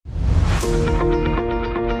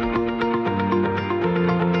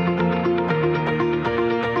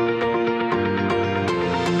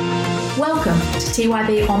to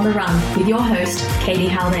TYB On The Run with your host, Katie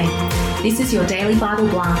Haldane. This is your daily Bible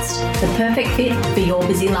blast, the perfect fit for your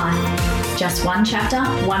busy life. Just one chapter,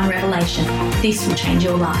 one revelation. This will change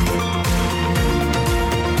your life.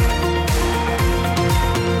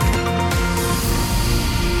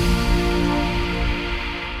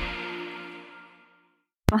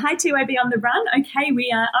 Well, hi, TYB On The Run. Okay, we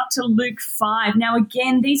are up to Luke 5. Now,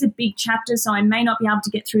 again, these are big chapters, so I may not be able to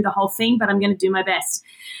get through the whole thing, but I'm going to do my best.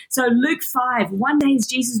 So Luke 5, one day as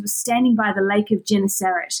Jesus was standing by the lake of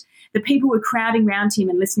Gennesaret, the people were crowding round him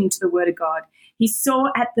and listening to the word of God. He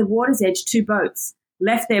saw at the water's edge 2 boats,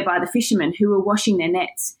 left there by the fishermen who were washing their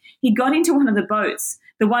nets. He got into one of the boats,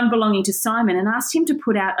 the one belonging to Simon, and asked him to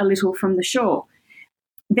put out a little from the shore.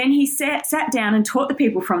 Then he sat down and taught the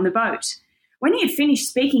people from the boat. When he had finished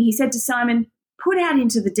speaking, he said to Simon, "Put out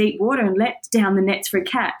into the deep water and let down the nets for a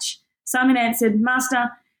catch." Simon answered,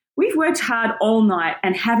 "Master, we've worked hard all night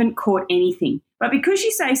and haven't caught anything, but because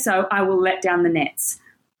you say so, I will let down the nets."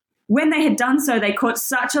 When they had done so, they caught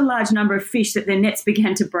such a large number of fish that their nets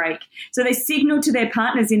began to break. So they signaled to their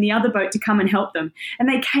partners in the other boat to come and help them. And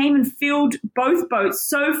they came and filled both boats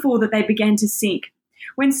so full that they began to sink.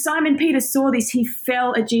 When Simon Peter saw this, he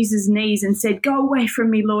fell at Jesus' knees and said, "Go away from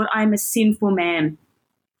me, Lord, I am a sinful man."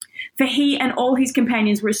 For he and all his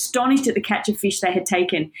companions were astonished at the catch of fish they had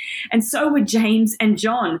taken. And so were James and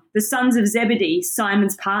John, the sons of Zebedee,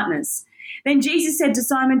 Simon's partners. Then Jesus said to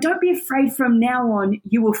Simon, "Don't be afraid, from now on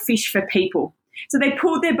you will fish for people." So they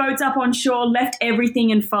pulled their boats up on shore, left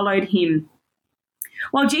everything and followed him.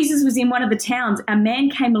 While Jesus was in one of the towns, a man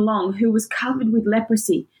came along who was covered with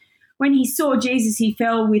leprosy. When he saw Jesus, he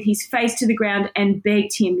fell with his face to the ground and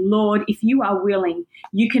begged him, "Lord, if you are willing,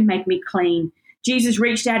 you can make me clean." Jesus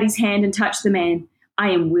reached out his hand and touched the man. "I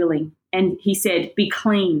am willing." And he said, "Be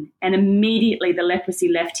clean." And immediately the leprosy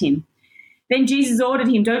left him. Then Jesus ordered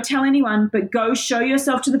him, "Don't tell anyone, but go show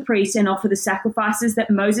yourself to the priest and offer the sacrifices that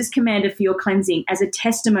Moses commanded for your cleansing as a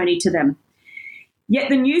testimony to them." Yet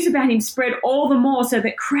the news about him spread all the more, so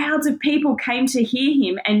that crowds of people came to hear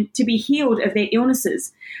him and to be healed of their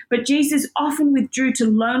illnesses. But Jesus often withdrew to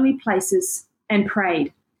lonely places and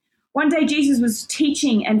prayed. One day Jesus was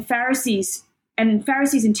teaching, and Pharisees and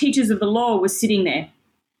teachers of the law were sitting there.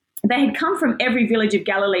 They had come from every village of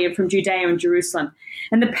Galilee and from Judea and Jerusalem,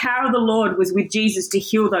 and the power of the Lord was with Jesus to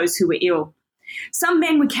heal those who were ill. Some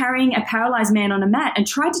men were carrying a paralyzed man on a mat and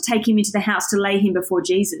tried to take him into the house to lay him before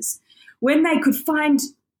Jesus. When they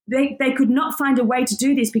could not find a way to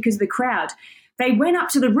do this because of the crowd, they went up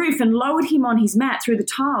to the roof and lowered him on his mat through the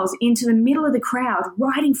tiles into the middle of the crowd,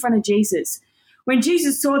 right in front of Jesus. When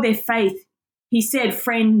Jesus saw their faith, he said,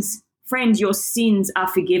 Friend, your sins are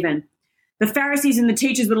forgiven." The Pharisees and the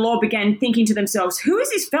teachers of the law began thinking to themselves, "Who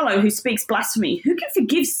is this fellow who speaks blasphemy? Who can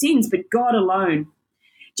forgive sins but God alone?"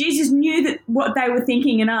 Jesus knew that what they were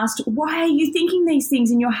thinking and asked, "Why are you thinking these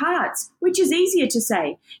things in your hearts? Which is easier to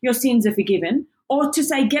say, 'Your sins are forgiven,' or to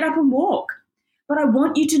say, 'Get up and walk'? But I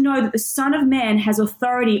want you to know that the Son of Man has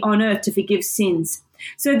authority on earth to forgive sins."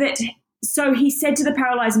 So he said to the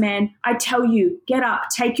paralyzed man, "I tell you, get up,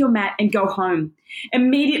 take your mat and go home."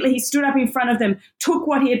 Immediately he stood up in front of them, took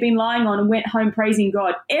what he had been lying on and went home praising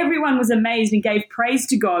God. Everyone was amazed and gave praise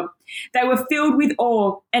to God. They were filled with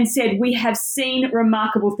awe and said, "We have seen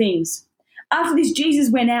remarkable things." After this,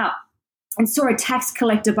 Jesus went out and saw a tax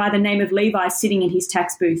collector by the name of Levi sitting in his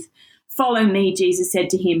tax booth. "Follow me," Jesus said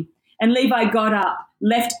to him. And Levi got up,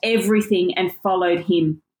 left everything and followed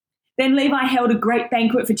him. Then Levi held a great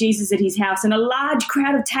banquet for Jesus at his house, and a large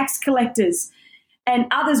crowd of tax collectors and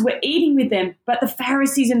others were eating with them. But the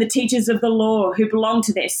Pharisees and the teachers of the law who belonged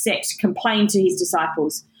to their sect complained to his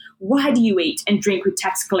disciples, "Why do you eat and drink with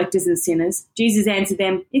tax collectors and sinners?" Jesus answered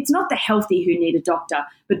them, "It's not the healthy who need a doctor,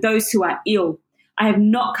 but those who are ill. I have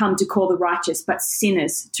not come to call the righteous, but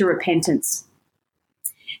sinners to repentance."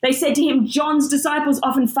 They said to him, "John's disciples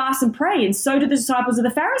often fast and pray, and so do the disciples of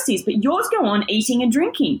the Pharisees, but yours go on eating and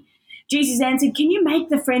drinking." Jesus answered, "Can you make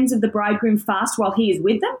the friends of the bridegroom fast while he is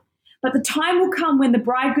with them? But the time will come when the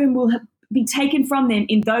bridegroom will be taken from them.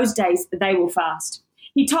 In those days they will fast."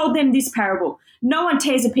 He told them this parable: "No one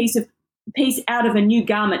tears a piece out of a new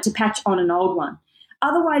garment to patch on an old one.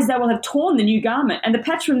 Otherwise they will have torn the new garment, and the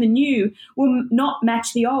patch from the new will not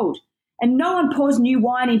match the old. And no one pours new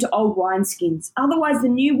wine into old wineskins. Otherwise the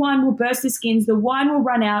new wine will burst the skins, the wine will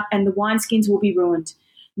run out, and the wineskins will be ruined.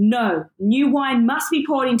 No, new wine must be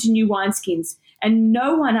poured into new wineskins, and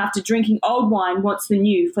no one after drinking old wine wants the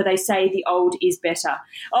new, for they say the old is better."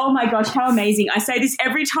 Oh my gosh, how amazing. I say this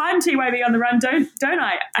every time, TYB On The Run, don't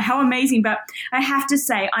I? How amazing. But I have to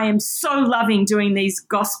say, I am so loving doing these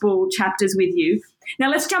gospel chapters with you. Now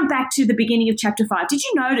let's jump back to the beginning of chapter 5. Did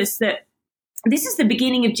you notice that This is the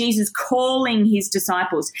beginning of Jesus calling his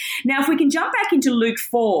disciples. Now, if we can jump back into Luke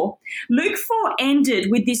 4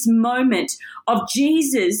 ended with this moment of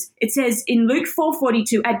Jesus. It says in Luke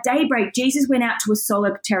 4:42, at daybreak, Jesus went out to a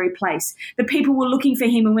solitary place. The people were looking for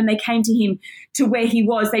him, and when they came to him to where he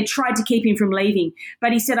was, they tried to keep him from leaving.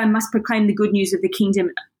 But he said, I must proclaim the good news of the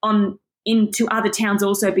kingdom into other towns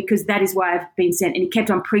also, because that is why I've been sent. And he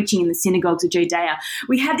kept on preaching in the synagogues of Judea.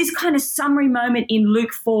 We have this kind of summary moment in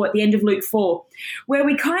Luke 4, at the end of Luke 4, where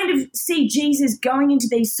we kind of see Jesus going into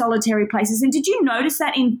these solitary places. And did you notice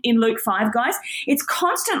that in Luke 5, guys? It's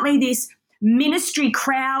constantly this ministry,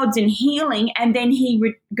 crowds and healing, and then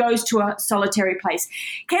he goes to a solitary place.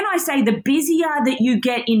 Can I say, the busier that you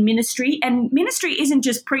get in ministry, and ministry isn't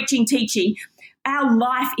just preaching, teaching, our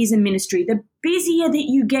life is a ministry. The busier that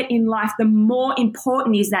you get in life, the more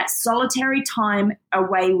important is that solitary time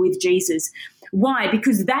away with Jesus. Why?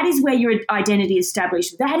 Because that is where your identity is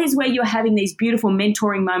established. That is where you're having these beautiful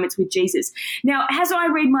mentoring moments with Jesus. Now, as I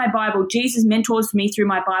read my Bible, Jesus mentors me through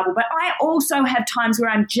my Bible, but I also have times where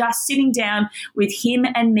I'm just sitting down with him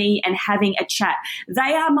and me and having a chat.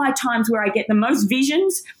 They are my times where I get the most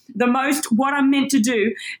visions, the most what I'm meant to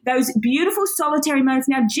do, those beautiful solitary moments.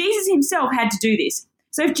 Now, Jesus himself had to do this.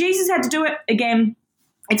 So if Jesus had to do it, again,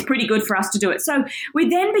 it's pretty good for us to do it. So we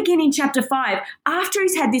then begin in chapter 5. After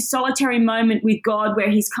he's had this solitary moment with God where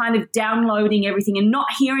he's kind of downloading everything and not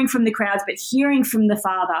hearing from the crowds, but hearing from the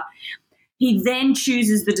Father, he then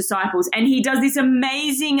chooses the disciples and he does this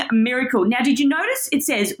amazing miracle. Now, did you notice? It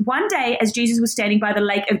says, one day as Jesus was standing by the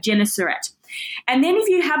lake of Gennesaret. And then if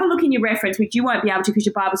you have a look in your reference, which you won't be able to because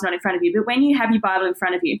your Bible's not in front of you, but when you have your Bible in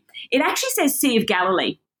front of you, it actually says Sea of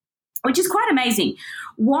Galilee, which is quite amazing.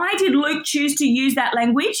 Why did Luke choose to use that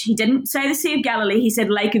language? He didn't say the Sea of Galilee. He said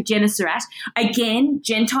Lake of Gennesaret. Again,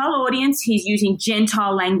 Gentile audience, he's using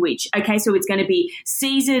Gentile language. Okay, so it's going to be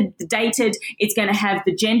Caesar dated. It's going to have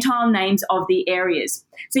the Gentile names of the areas.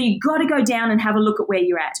 So you've got to go down and have a look at where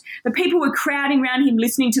you're at. The people were crowding around him,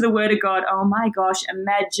 listening to the word of God. Oh my gosh,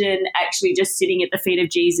 imagine actually just sitting at the feet of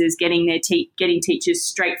Jesus, getting teachers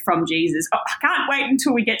straight from Jesus. Oh, I can't wait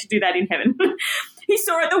until we get to do that in heaven. He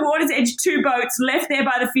saw at the water's edge 2 boats left there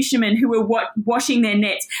by the fishermen who were washing their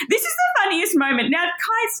nets. This is the funniest moment. Now,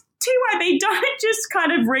 guys, TYB, don't just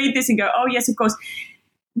kind of read this and go, oh, yes, of course.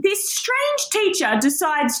 This strange teacher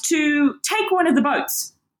decides to take one of the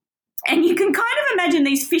boats. And you can kind of imagine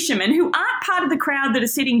these fishermen who aren't part of the crowd that are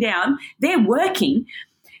sitting down. They're working.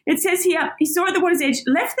 It says here, he saw at the water's edge,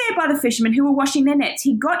 left there by the fishermen who were washing their nets.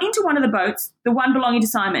 He got into one of the boats, the one belonging to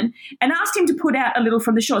Simon, and asked him to put out a little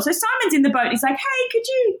from the shore. So Simon's in the boat. He's like, hey, could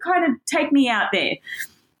you kind of take me out there?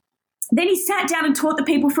 Then he sat down and taught the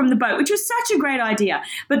people from the boat, which was such a great idea.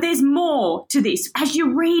 But there's more to this. As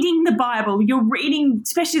you're reading the Bible, you're reading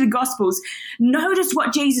especially the Gospels, notice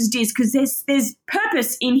what Jesus did, because there's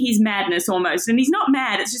purpose in his madness almost. And he's not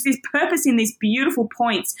mad. It's just there's purpose in these beautiful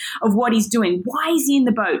points of what he's doing. Why is he in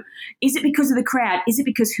the boat? Is it because of the crowd? Is it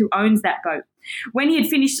because who owns that boat? When he had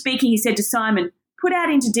finished speaking, he said to Simon, put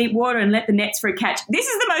out into deep water and let the nets for a catch. This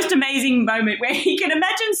is the most amazing moment where you can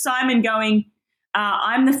imagine Simon going,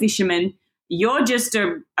 I'm the fisherman. You're just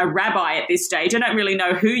a rabbi at this stage. I don't really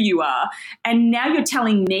know who you are. And now you're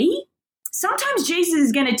telling me? Sometimes Jesus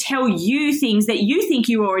is going to tell you things that you think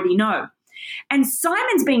you already know. And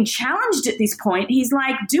Simon's being challenged at this point. He's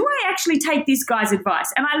like, do I actually take this guy's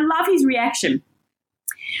advice? And I love his reaction.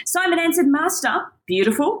 Simon answered, Master,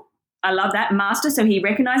 beautiful. I love that, Master. So he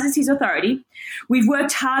recognizes his authority. We've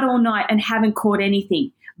worked hard all night and haven't caught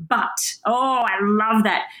anything. But, oh, I love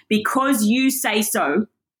that. Because you say so,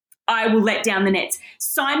 I will let down the nets.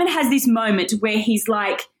 Simon has this moment where he's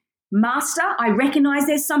like, Master, I recognize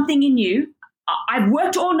there's something in you. I've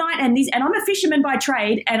worked all night and I'm a fisherman by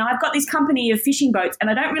trade and I've got this company of fishing boats and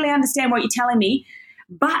I don't really understand what you're telling me,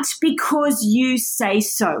 but because you say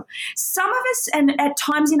so. Some of us, and at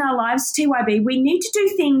times in our lives, TYB, we need to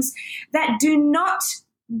do things that do not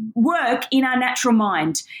work in our natural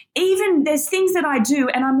mind. Even there's things that I do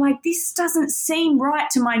and I'm like, this doesn't seem right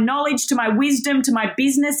to my knowledge, to my wisdom, to my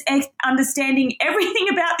business understanding. Everything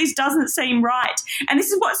about this doesn't seem right. And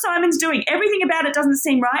this is what Simon's doing. Everything about it doesn't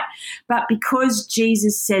seem right, but because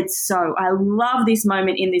Jesus said so. I love this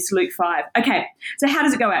moment in this Luke 5. Okay, so how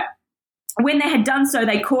does it go out? When they had done so,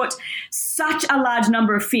 they caught such a large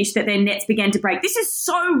number of fish that their nets began to break. This is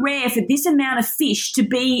so rare for this amount of fish to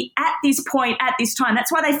be at this point, at this time. That's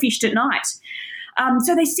why they fished at night.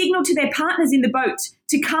 So they signaled to their partners in the boat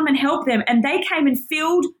to come and help them, and they came and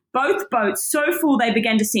filled both boats so full they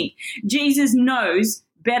began to sink. Jesus knows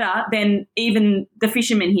better than even the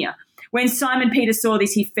fishermen here. When Simon Peter saw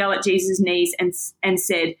this, he fell at Jesus' knees and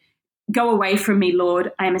said, Go away from me,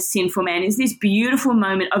 Lord, I am a sinful man. Is this beautiful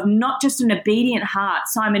moment of not just an obedient heart.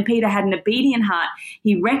 Simon Peter had an obedient heart.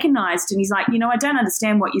 He recognized, and he's like, I don't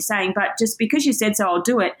understand what you're saying, but just because you said so, I'll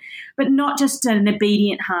do it. But not just an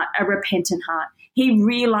obedient heart, a repentant heart. He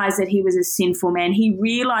realized that he was a sinful man. He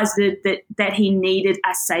realized that he needed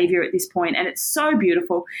a savior at this point. And it's so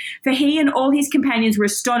beautiful. For he and all his companions were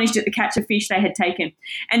astonished at the catch of fish they had taken.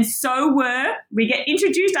 And so we get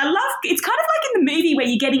introduced. It's kind of like in the movie where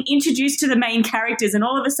you're getting introduced to the main characters and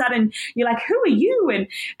all of a sudden you're like, who are you?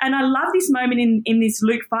 And I love this moment in this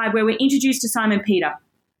Luke 5 where we're introduced to Simon Peter.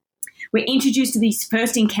 We're introduced to this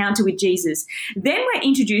first encounter with Jesus. Then we're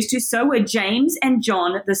introduced to, so were James and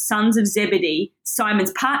John, the sons of Zebedee,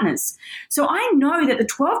 Simon's partners. So I know that the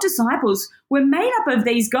 12 disciples were made up of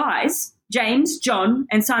these guys, James, John,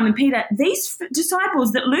 and Simon Peter. These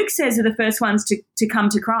disciples that Luke says are the first ones to come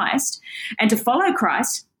to Christ and to follow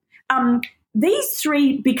Christ, these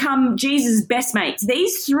three become Jesus' best mates.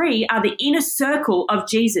 These three are the inner circle of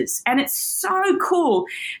Jesus. And it's so cool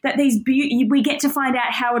that we get to find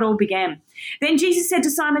out how it all began. Then Jesus said to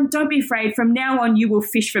Simon, don't be afraid. From now on, you will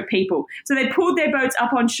fish for people. So they pulled their boats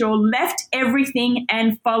up on shore, left everything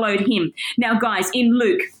and followed him. Now, guys, in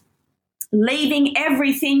Luke, leaving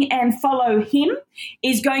everything and follow him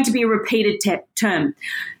is going to be a repeated term.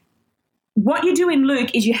 What you do in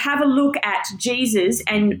Luke is you have a look at Jesus,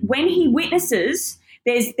 and when he witnesses,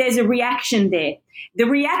 there's a reaction there. The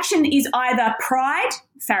reaction is either pride,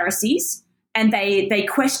 Pharisees, and they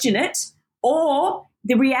question it, or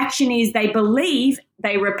the reaction is they believe,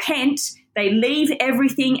 they repent, they leave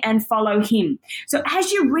everything and follow him. So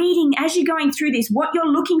as you're reading, as you're going through this, what you're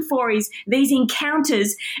looking for is these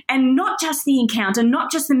encounters, and not just the encounter, not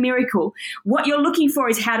just the miracle. What you're looking for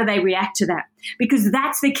is how do they react to that? Because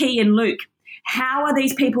that's the key in Luke. How are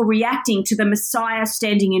these people reacting to the Messiah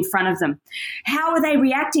standing in front of them? How are they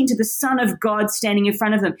reacting to the Son of God standing in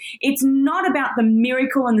front of them? It's not about the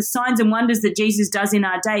miracle and the signs and wonders that Jesus does in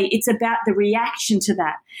our day. It's about the reaction to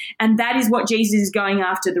that. And that is what Jesus is going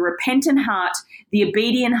after, the repentant heart, the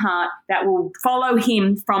obedient heart that will follow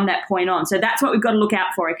him from that point on. So that's what we've got to look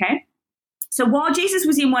out for, okay? So while Jesus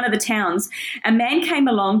was in one of the towns, a man came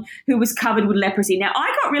along who was covered with leprosy. Now,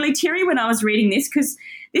 I got really teary when I was reading this because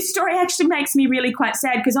this story actually makes me really quite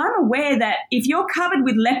sad, because I'm aware that if you're covered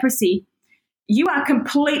with leprosy, you are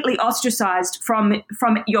completely ostracized from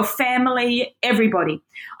your family, everybody.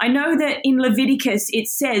 I know that in Leviticus it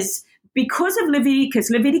says, because of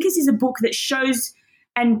Leviticus is a book that shows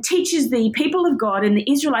and teaches the people of God and the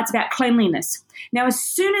Israelites about cleanliness. Now, as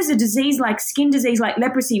soon as a disease like skin disease like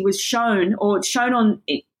leprosy was shown on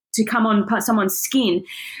to come on someone's skin,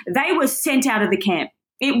 they were sent out of the camp.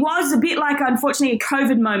 It was a bit like, unfortunately, a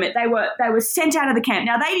COVID moment. They were sent out of the camp.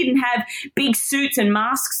 Now, they didn't have big suits and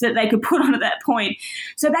masks that they could put on at that point.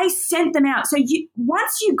 So they sent them out. So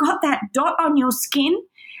once you got that dot on your skin,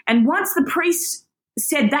 and once the priest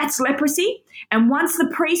said that's leprosy, and once the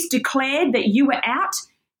priest declared that you were out,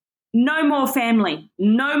 no more family,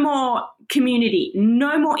 no more community,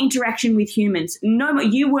 no more interaction with humans, no more.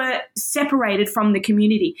 You were separated from the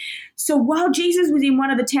community. So while Jesus was in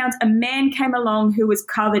one of the towns, a man came along who was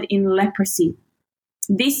covered in leprosy.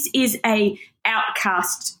 This is a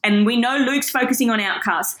outcast, and we know Luke's focusing on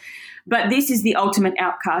outcasts, but this is the ultimate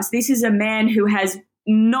outcast. This is a man who has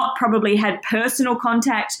not probably had personal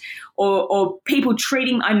contact or people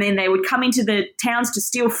treating. I mean, they would come into the towns to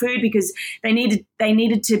steal food because they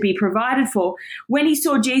needed to be provided for. When he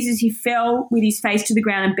saw Jesus, he fell with his face to the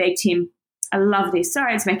ground and begged him. I love this.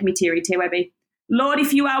 Sorry, it's making me teary, TYB. Lord,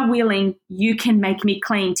 if you are willing, you can make me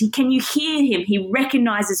clean. Can you hear him? He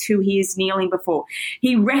recognizes who he is kneeling before.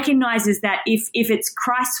 He recognizes that if it's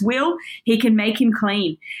Christ's will, he can make him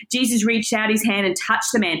clean. Jesus reached out his hand and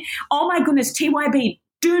touched the man. Oh my goodness, TYB,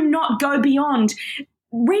 do not go beyond.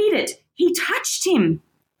 Read it. He touched him.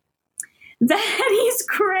 That is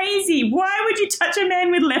crazy. Why would you touch a man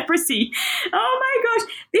with leprosy? Oh my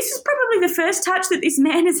gosh. This is probably the first touch that this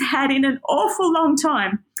man has had in an awful long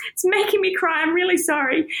time. It's making me cry. I'm really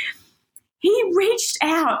sorry. He reached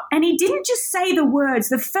out and he didn't just say the words.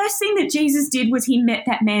 The first thing that Jesus did was he met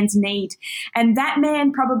that man's need. And that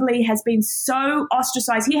man probably has been so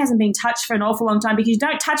ostracized. He hasn't been touched for an awful long time because you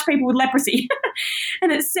don't touch people with leprosy.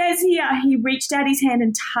 And it says here, he reached out his hand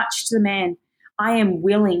and touched the man. I am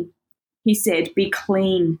willing, he said, be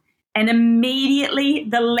clean. And immediately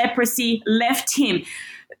the leprosy left him.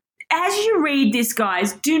 As you read this,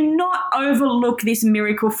 guys, do not overlook this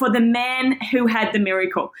miracle for the man who had the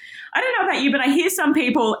miracle. I don't know about you, but I hear some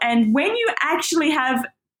people, and when you actually have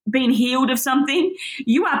been healed of something,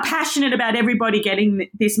 you are passionate about everybody getting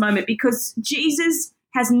this moment because Jesus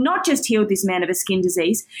has not just healed this man of a skin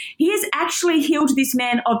disease, he has actually healed this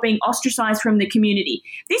man of being ostracized from the community.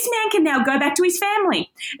 This man can now go back to his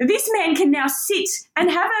family. This man can now sit and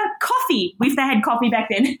have a coffee, if they had coffee back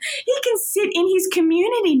then. He can sit in his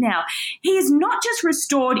community now. He is not just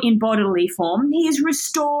restored in bodily form, he is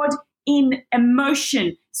restored in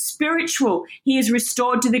emotion, spiritual. He is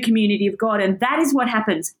restored to the community of God. And that is what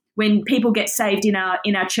happens when people get saved in our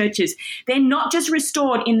churches. They're not just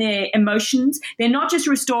restored in their emotions. They're not just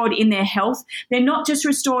restored in their health. They're not just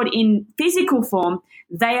restored in physical form.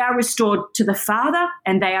 They are restored to the Father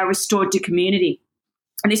and they are restored to community.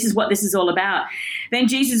 And this is what this is all about. Then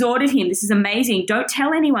Jesus ordered him, this is amazing, don't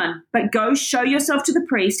tell anyone, but go show yourself to the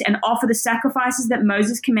priest and offer the sacrifices that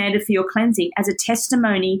Moses commanded for your cleansing as a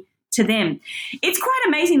testimony to them. It's quite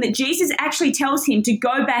amazing that Jesus actually tells him to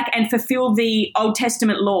go back and fulfill the Old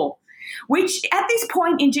Testament law, which at this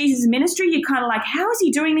point in Jesus' ministry, you're kind of like, how is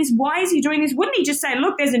he doing this? Why is he doing this? Wouldn't he just say,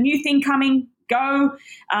 look, there's a new thing coming, go?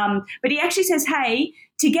 But he actually says, hey,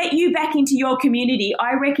 to get you back into your community,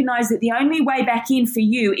 I recognize that the only way back in for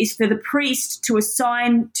you is for the priest to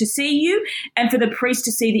assign to see you and for the priest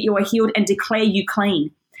to see that you are healed and declare you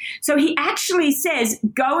clean. So he actually says,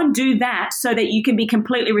 go and do that so that you can be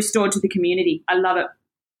completely restored to the community. I love it.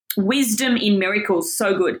 Wisdom in miracles,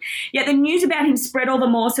 so good. Yet the news about him spread all the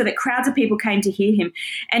more so that crowds of people came to hear him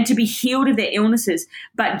and to be healed of their illnesses.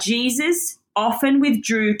 But Jesus often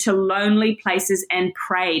withdrew to lonely places and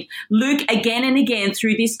prayed. Luke, again and again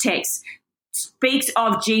through this text, speaks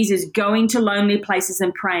of Jesus going to lonely places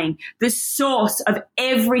and praying. The source of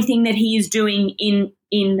everything that he is doing in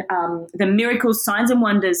the miracles, signs and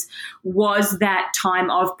wonders was that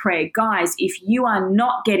time of prayer. Guys, if you are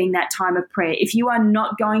not getting that time of prayer, if you are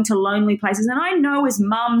not going to lonely places, and I know as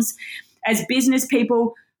mums, as business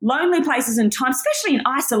people, lonely places and time, especially in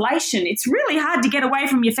isolation, it's really hard to get away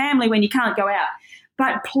from your family when you can't go out.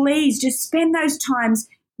 But please just spend those times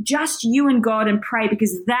just you and God and pray,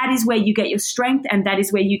 because that is where you get your strength and that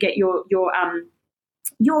is where you get your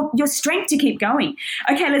strength to keep going.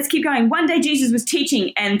 Okay, let's keep going. One day Jesus was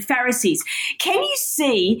teaching and Pharisees. Can you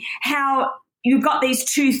see how you've got these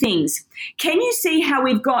two things? Can you see how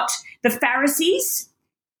we've got the Pharisees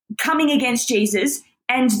coming against Jesus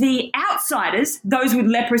and the outsiders, those with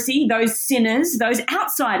leprosy, those sinners, those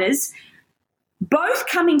outsiders, both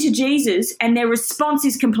coming to Jesus, and their response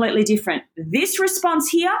is completely different. This response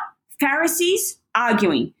here, Pharisees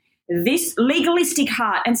arguing, this legalistic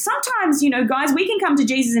heart. And sometimes, guys, we can come to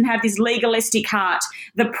Jesus and have this legalistic heart,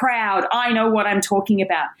 the proud, I know what I'm talking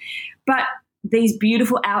about. But these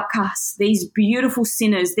beautiful outcasts, these beautiful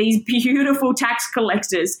sinners, these beautiful tax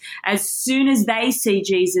collectors, as soon as they see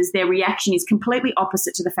Jesus, their reaction is completely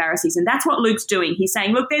opposite to the Pharisees. And that's what Luke's doing. He's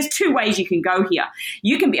saying, look, there's two ways you can go here.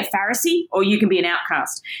 You can be a Pharisee or you can be an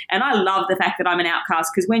outcast. And I love the fact that I'm an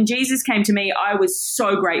outcast, because when Jesus came to me, I was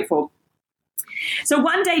so grateful. So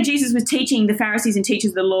one day Jesus was teaching, the Pharisees and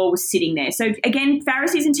teachers of the law were sitting there. So again,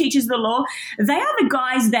 Pharisees and teachers of the law, they are the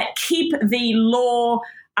guys that keep the law,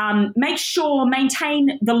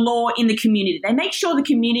 maintain the law in the community. They make sure the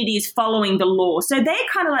community is following the law. So they're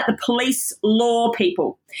kind of like the police law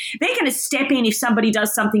people. They're going to step in if somebody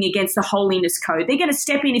does something against the holiness code. They're going to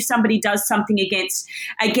step in if somebody does something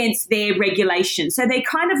against their regulations. So they're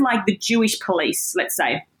kind of like the Jewish police, let's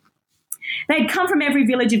say. They'd come from every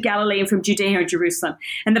village of Galilee and from Judea and Jerusalem,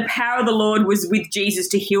 and the power of the Lord was with Jesus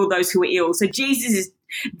to heal those who were ill. So Jesus is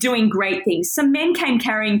doing great things. Some men came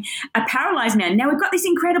carrying a paralyzed man. Now we've got this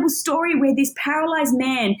incredible story where this paralyzed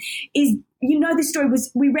man is, this story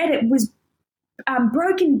we read it, was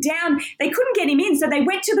broken down. They couldn't get him in, so they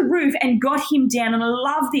went to the roof and got him down. And I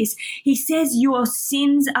love this. He says, your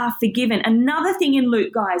sins are forgiven. Another thing in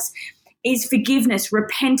Luke, guys, is forgiveness,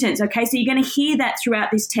 repentance, okay? So you're going to hear that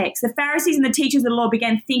throughout this text. The Pharisees and the teachers of the law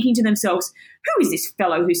began thinking to themselves, who is this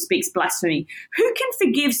fellow who speaks blasphemy? Who can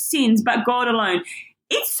forgive sins but God alone?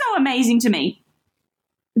 It's so amazing to me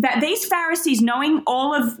that these Pharisees, knowing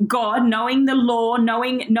all of God, knowing the law,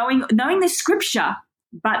 knowing the scripture,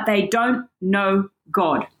 but they don't know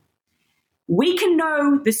God. We can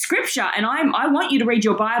know the scripture, and I want you to read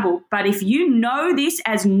your Bible, but if you know this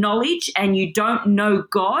as knowledge and you don't know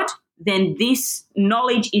God, then this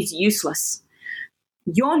knowledge is useless.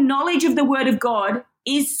 Your knowledge of the word of God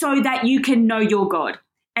is so that you can know your God.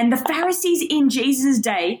 And the Pharisees in Jesus'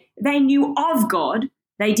 day, they knew of God.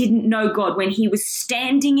 They didn't know God. When he was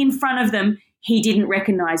standing in front of them, he didn't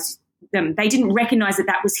recognize them. They didn't recognize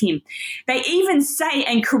that was him. They even say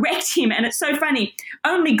and correct him, and it's so funny,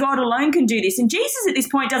 only God alone can do this. And Jesus at this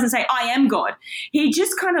point doesn't say, I am God. He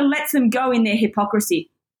just kind of lets them go in their hypocrisy.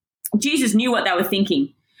 Jesus knew what they were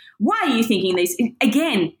thinking. Why are you thinking this?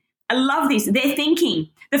 Again, I love this. They're thinking.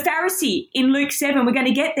 The Pharisee in Luke 7, we're going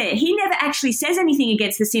to get there. He never actually says anything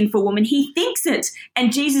against the sinful woman. He thinks it,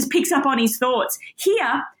 and Jesus picks up on his thoughts.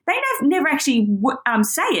 Here, they never actually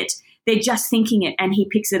say it. They're just thinking it, and he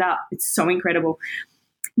picks it up. It's so incredible.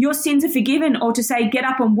 Your sins are forgiven, or to say, get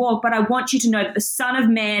up and walk, but I want you to know that the Son of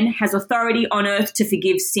Man has authority on earth to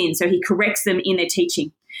forgive sin. So he corrects them in their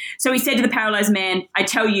teaching. So he said to the paralyzed man, I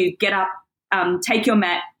tell you, get up, take your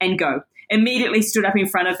mat and go. Immediately stood up in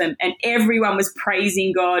front of them, and everyone was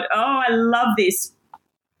praising God. Oh, I love this.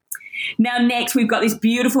 Now, next, we've got this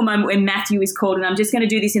beautiful moment where Matthew is called, and I'm just going to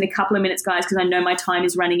do this in a couple of minutes, guys, because I know my time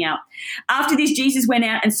is running out. After this, Jesus went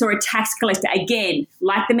out and saw a tax collector. Again,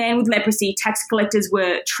 like the man with leprosy, tax collectors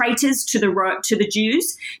were traitors to the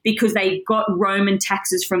Jews because they got Roman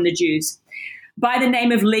taxes from the Jews. By the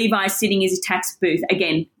name of Levi, sitting in his tax booth.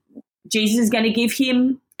 Again, Jesus is going to give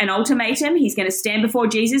him an ultimatum. He's going to stand before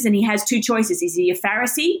Jesus, and he has two choices. Is he a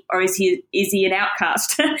Pharisee, or is he an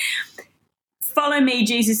outcast? Follow me,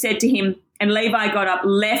 Jesus said to him, and Levi got up,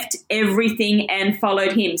 left everything and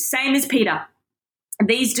followed him. Same as Peter.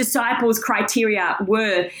 These disciples' criteria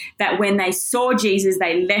were that when they saw Jesus,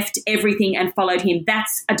 they left everything and followed him.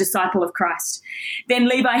 That's a disciple of Christ. Then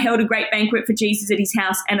Levi held a great banquet for Jesus at his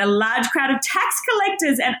house, and a large crowd of tax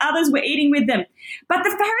collectors and others were eating with them. But the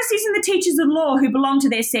Pharisees and the teachers of law who belonged to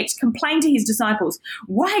their sect complained to his disciples,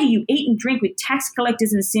 "Why do you eat and drink with tax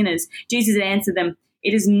collectors and sinners?" Jesus answered them,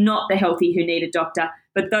 "It is not the healthy who need a doctor,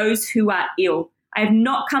 but those who are ill. I have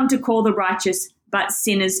not come to call the righteous, but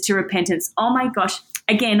sinners to repentance." Oh my gosh.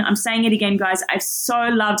 Again, I'm saying it again, guys. I've so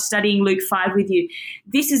loved studying Luke 5 with you.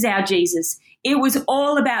 This is our Jesus. It was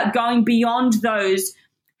all about going beyond those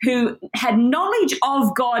who had knowledge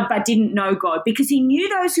of God but didn't know God, because he knew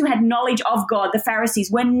those who had knowledge of God, the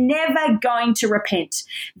Pharisees, were never going to repent.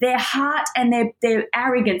 Their heart and their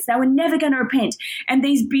arrogance, they were never going to repent. And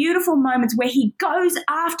these beautiful moments where he goes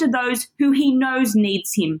after those who he knows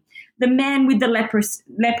needs him. The man with the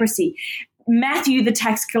leprosy, Matthew the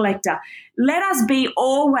tax collector. Let us be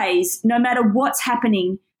always, no matter what's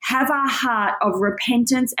happening, have our heart of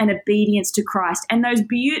repentance and obedience to Christ. And those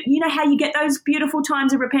you know how you get those beautiful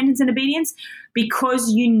times of repentance and obedience?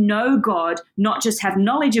 Because you know God, not just have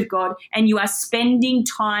knowledge of God, and you are spending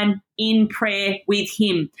time in prayer with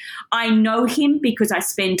him. I know him because I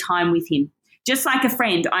spend time with him. Just like a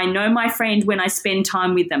friend, I know my friend when I spend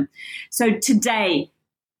time with them. So today,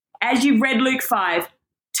 as you've read Luke 5,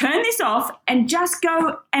 turn this off and just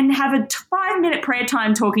go and have a 5-minute prayer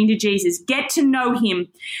time talking to Jesus. Get to know him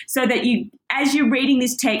so that you, as you're reading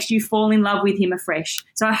this text, you fall in love with him afresh.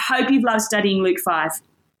 So I hope you've loved studying Luke 5.